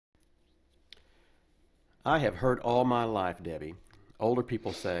I have heard all my life, Debbie, older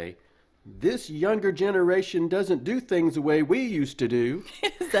people say, this younger generation doesn't do things the way we used to do.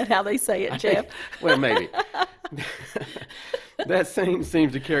 Is that how they say it, I Jeff? think, well, maybe. That seems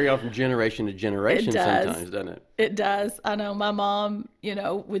to carry on from generation to It generation does. sometimes, doesn't it? It does. I know my mom,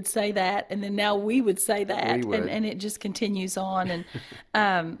 would say that, and then now we would say We that, would. and it just continues on.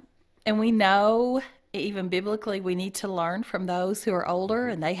 And we know, even biblically, we need to learn from those who are older,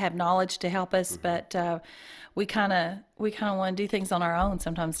 and they have knowledge to help us. But we kind of want to do things on our own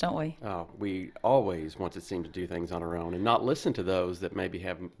sometimes, don't we? Oh, we always want to seem to do things on our own and not listen to those that maybe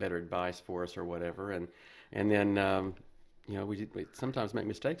have better advice for us or whatever. And then, we sometimes make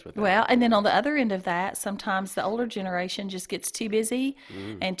mistakes with that. Well, and then on the other end of that, sometimes the older generation just gets too busy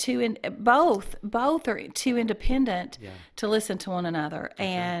and both are too independent Yeah. to listen to one another.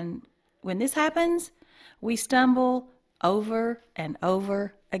 And when this happens, we stumble over and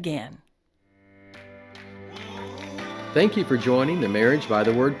over again. Thank you for joining the Marriage by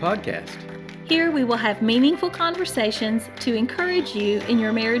the Word podcast. Here we will have meaningful conversations to encourage you in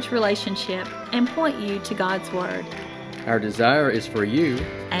your marriage relationship and point you to God's Word. Our desire is for you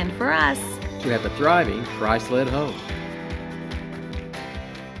And for us, to have a thriving, Christ-led home.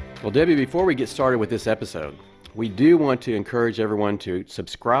 Well, Debbie, before we get started with this episode, we do want to encourage everyone to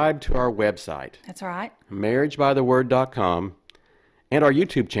subscribe to our website, that's right. marriagebytheword.com, and our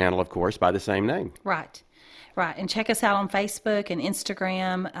YouTube channel, of course, by the same name. Right. Right. And check us out on Facebook and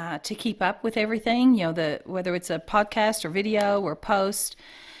Instagram to keep up with everything, whether it's a podcast or video or post.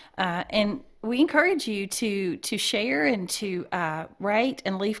 And we encourage you to share and to rate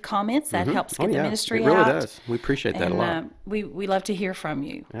and leave comments. That helps get the ministry it really out. does. We appreciate that And a lot. we love to hear from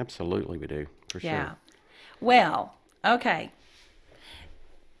you. Absolutely, we do, for Yeah. sure. Well, okay.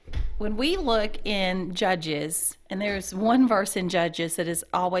 When we look in Judges, and there's one verse in Judges that has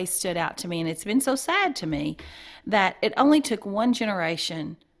always stood out to me, and it's been so sad to me that it only took one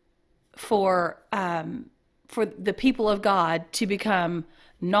generation for the people of God to become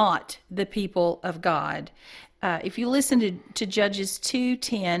not the people of God. If you listen to Judges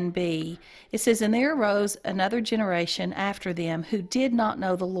 2:10b, it says, "And there arose another generation after them who did not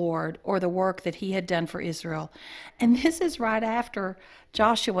know the Lord or the work that he had done for Israel." And this is right after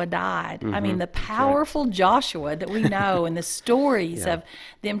Joshua died. I mean, the powerful Joshua that we know and the stories of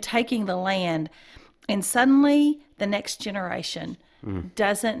them taking the land. And suddenly the next generation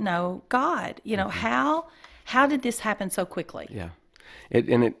doesn't know God. How did this happen so quickly? Yeah,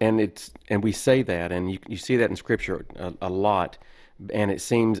 and we say that, and you see that in Scripture a lot, and it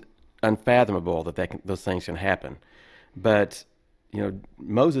seems unfathomable that those things can happen. But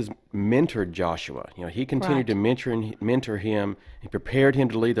Moses mentored Joshua. He continued to mentor him. He prepared him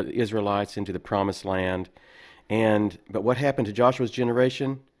to lead the Israelites into the Promised Land. But what happened to Joshua's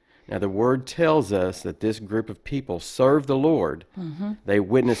generation? Now, the Word tells us that this group of people served the Lord. Mm-hmm. They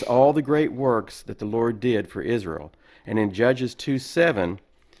witnessed all the great works that the Lord did for Israel. And in Judges 2:7,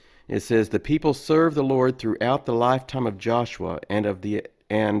 it says, "The people served the Lord throughout the lifetime of Joshua and of the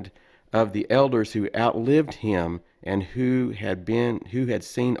elders who outlived him and who had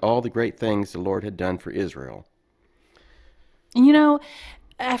seen all the great things the Lord had done for Israel."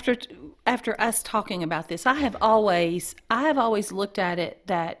 After us talking about this, I have always looked at it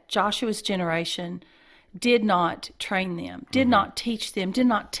that Joshua's generation did not train them, did not teach them, did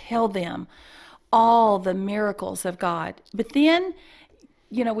not tell them all the miracles of God. But then,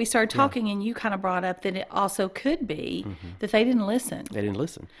 we started talking, and you kind of brought up that it also could be that they didn't listen. They didn't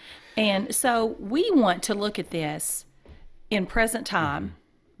listen. And so we want to look at this in present time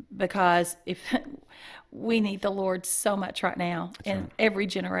because if we need the Lord so much right now, and every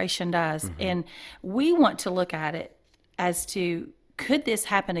generation does. And we want to look at it as to, could this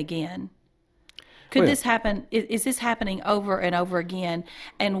happen again? Could this happen? Is this happening over and over again?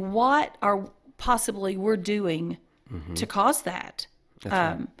 And what are possibly we're doing to cause that?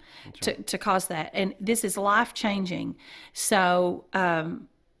 To cause that. And this is life changing. So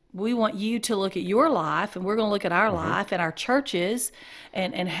we want you to look at your life, and we're going to look at our life and our churches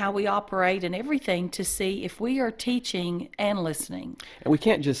and how we operate and everything to see if we are teaching and listening. And we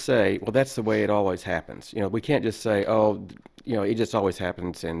can't just say, well, that's the way it always happens. We can't just say, oh, it just always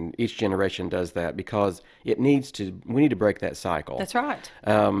happens and each generation does that, because we need to break that cycle. That's right.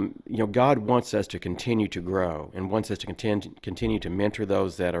 God wants us to continue to grow and wants us to continue to mentor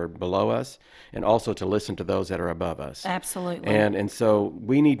those that are below us and also to listen to those that are above us. Absolutely. And so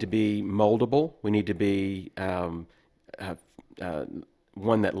we need to be moldable. We need to be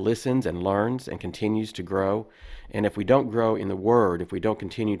one that listens and learns and continues to grow. And if we don't grow in the Word, if we don't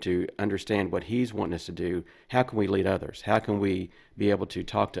continue to understand what He's wanting us to do, how can we lead others? How can we be able to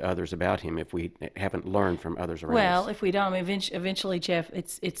talk to others about Him if we haven't learned from others around Well, us? if we don't, eventually, Jeff,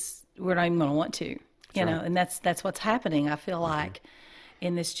 it's we're not even going to want to, you know, and that's what's happening. I feel like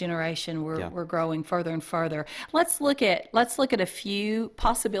in this generation, we're growing further and further. Let's look at a few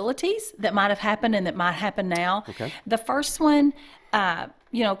possibilities that might have happened and that might happen now. Okay. The first one,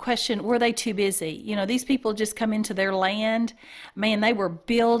 question: were they too busy? You know, these people just come into their land. Man, they were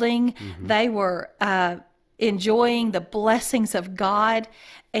building. They were enjoying the blessings of God,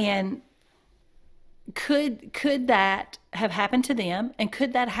 and could that have happened to them, and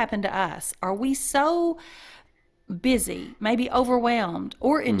could that happen to us? Are we so busy, maybe overwhelmed,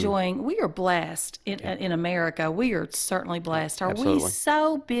 or enjoying? We are blessed in America. We are certainly blessed. Are we Absolutely.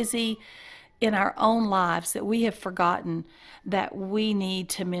 so busy in our own lives that we have forgotten that we need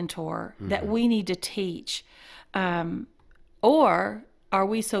to mentor, that we need to teach? Or are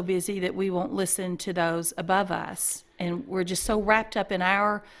we so busy that we won't listen to those above us? And we're just so wrapped up in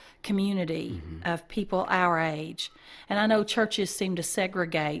our community of people our age. And I know churches seem to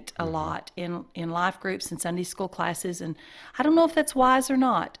segregate a lot in life groups and Sunday school classes. And I don't know if that's wise or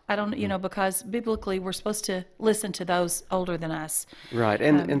not. I don't, because biblically we're supposed to listen to those older than us. Right,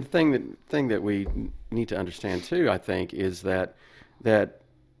 and the thing that we need to understand too, I think, is that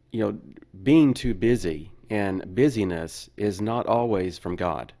being too busy and busyness is not always from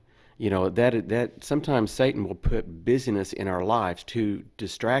God. That sometimes Satan will put busyness in our lives to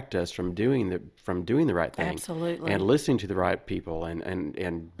distract us from doing the right thing. Absolutely. And listening to the right people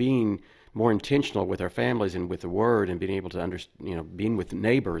and being more intentional with our families and with the Word and being able to being with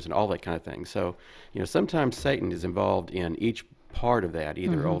neighbors and all that kind of thing. So, sometimes Satan is involved in each part of that,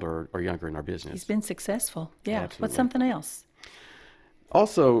 either older or younger in our business. He's been successful. Yeah. Absolutely. What's something else?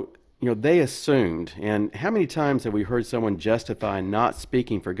 Also, they assumed, and how many times have we heard someone justify not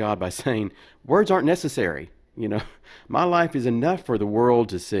speaking for God by saying, words aren't necessary, my life is enough for the world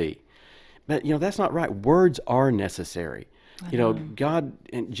to see. But, that's not right. Words are necessary. God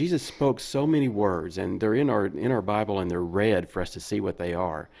and Jesus spoke so many words, and they're in our Bible, and they're read for us to see what they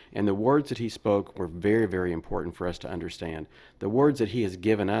are. And the words that He spoke were very, very important for us to understand. The words that He has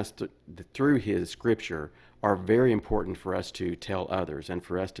given us through His Scripture are very important for us to tell others and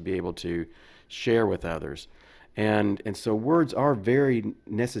for us to be able to share with others. And so words are very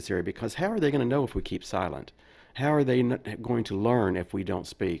necessary, because how are they going to know if we keep silent? How are they going to learn if we don't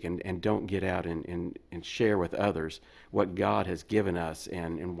speak and don't get out and share with others what God has given us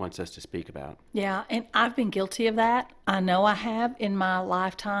and wants us to speak about? Yeah, and I've been guilty of that. I know I have in my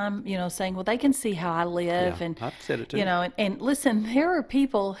lifetime, saying, well, they can see how I live. Yeah, and I've said it too. And listen, there are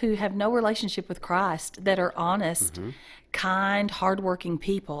people who have no relationship with Christ that are honest, kind, hardworking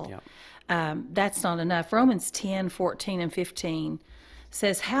people. Yeah. That's not enough. Romans 10:14 and 15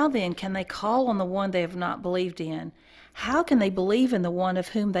 says, how then can they call on the one they have not believed in? How can they believe in the one of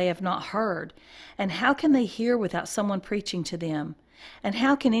whom they have not heard? And how can they hear without someone preaching to them? And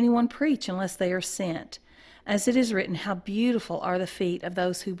how can anyone preach unless they are sent? As it is written, how beautiful are the feet of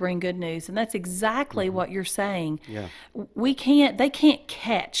those who bring good news. And that's exactly what you're saying. Yeah. They can't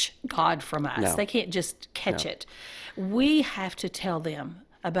catch God from us. No. They can't just catch it. We have to tell them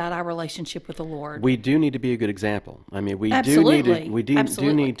about our relationship with the Lord. We do need to be a good example. I mean, we Absolutely. do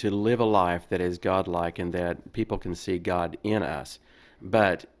Absolutely. need to live a life that is God-like and that people can see God in us.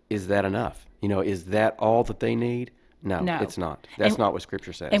 But is that enough? Is that all that they need? No, it's not. That's not what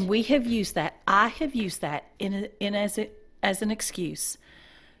Scripture says. And we have used that. I have used that as an excuse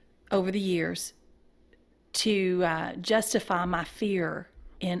over the years to justify my fear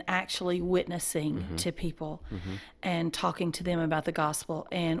in actually witnessing to people and talking to them about the gospel.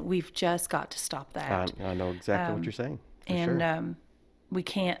 And we've just got to stop that. I know exactly what you're saying. For And sure. We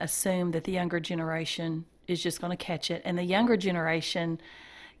can't assume that the younger generation is just going to catch it. And the younger generation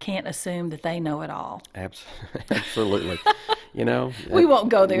can't assume that they know it all. Absolutely. We won't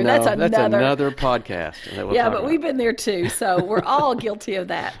go there. No, That's another podcast. That we'll yeah, talk but about. we've been there too. So we're all guilty of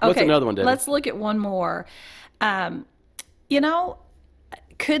that. Okay, What's another one, Debbie? Let's look at one more.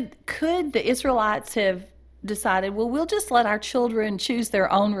 Could the Israelites have decided, well, we'll just let our children choose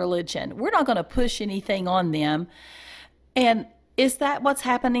their own religion. We're not going to push anything on them. And is that what's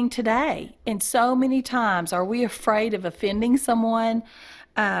happening today? And so many times, are we afraid of offending someone?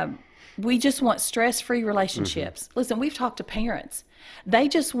 we just want stress-free relationships. Listen, we've talked to parents. They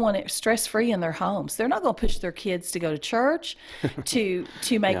just want it stress-free in their homes. They're not going to push their kids to go to church, to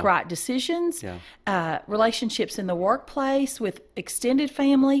make Yeah. right decisions. Yeah. Relationships in the workplace with extended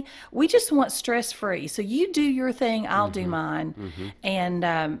family. We just want stress-free. So you do your thing, I'll do mine, and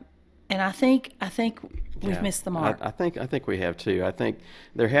I think we've Yeah. missed the mark. I think we have too. I think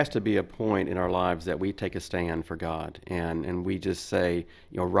there has to be a point in our lives that we take a stand for God, and we just say,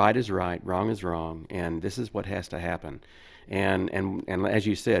 right is right, wrong is wrong, and this is what has to happen. And as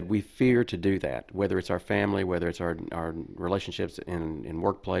you said, we fear to do that, whether it's our family, whether it's our relationships in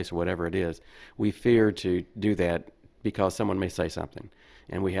workplace or whatever it is. We fear to do that because someone may say something,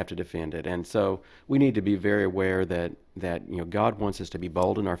 and we have to defend it. And so we need to be very aware that God wants us to be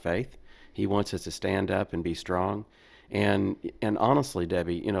bold in our faith. He wants us to stand up and be strong. And honestly,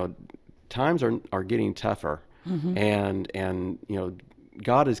 Debbie, times are getting tougher, and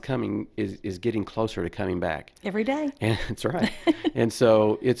God is getting closer to coming back. Every day. And that's right. And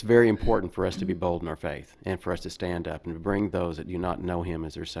so it's very important for us to be bold in our faith and for us to stand up and to bring those that do not know Him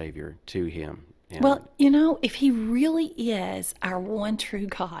as their Savior to Him. And Well, if He really is our one true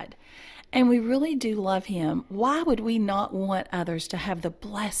God, and we really do love Him, why would we not want others to have the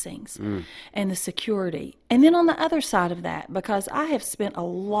blessings and the security? And then on the other side of that, because I have spent a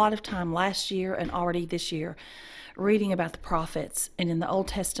lot of time last year and already this year reading about the prophets and in the Old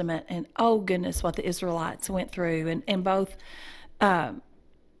Testament, and oh goodness, what the Israelites went through, and both the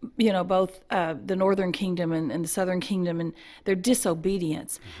northern kingdom and the southern kingdom and their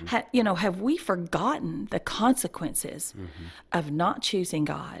disobedience. Have we forgotten the consequences of not choosing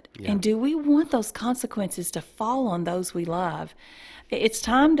God? Yeah. And do we want those consequences to fall on those we love? It's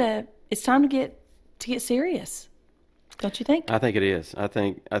time to get serious. Don't you think? I think it is. I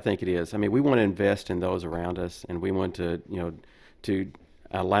think it is. I mean, we want to invest in those around us, and we want to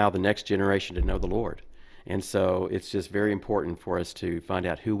allow the next generation to know the Lord. And so it's just very important for us to find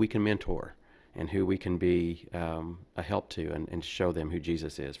out who we can mentor and who we can be a help to and show them who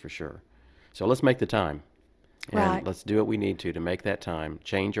Jesus is for sure. So let's make the time. And Right. let's do what we need to make that time.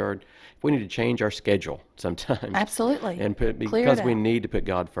 If we need to change our schedule sometimes. Absolutely. And Clear it because we out. need to put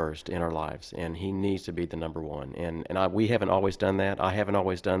God first in our lives, and He needs to be the number one. We haven't always done that. I haven't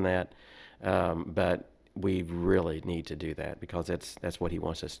always done that, but we really need to do that because that's what He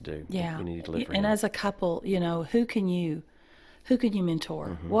wants us to do. Yeah. We need to live for And Him. as a couple, who can you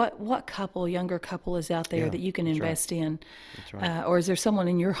mentor? What younger couple is out there Yeah, that you can that's right. invest in? That's right. Or is there someone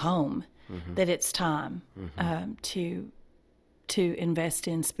in your home that it's time to invest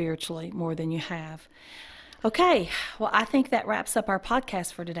in spiritually more than you have? Okay. Well, I think that wraps up our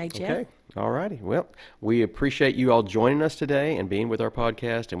podcast for today, Jeff. Okay. All righty. Well, we appreciate you all joining us today and being with our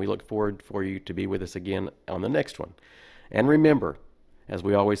podcast, and we look forward for you to be with us again on the next one. And remember, as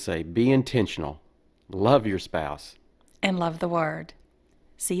we always say, be intentional, love your spouse, And love the Word.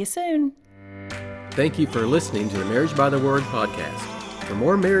 See you soon. Thank you for listening to the Marriage by the Word podcast. For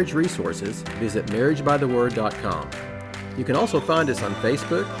more marriage resources, visit marriagebytheword.com. You can also find us on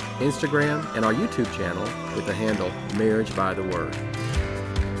Facebook, Instagram, and our YouTube channel with the handle Marriage by the Word.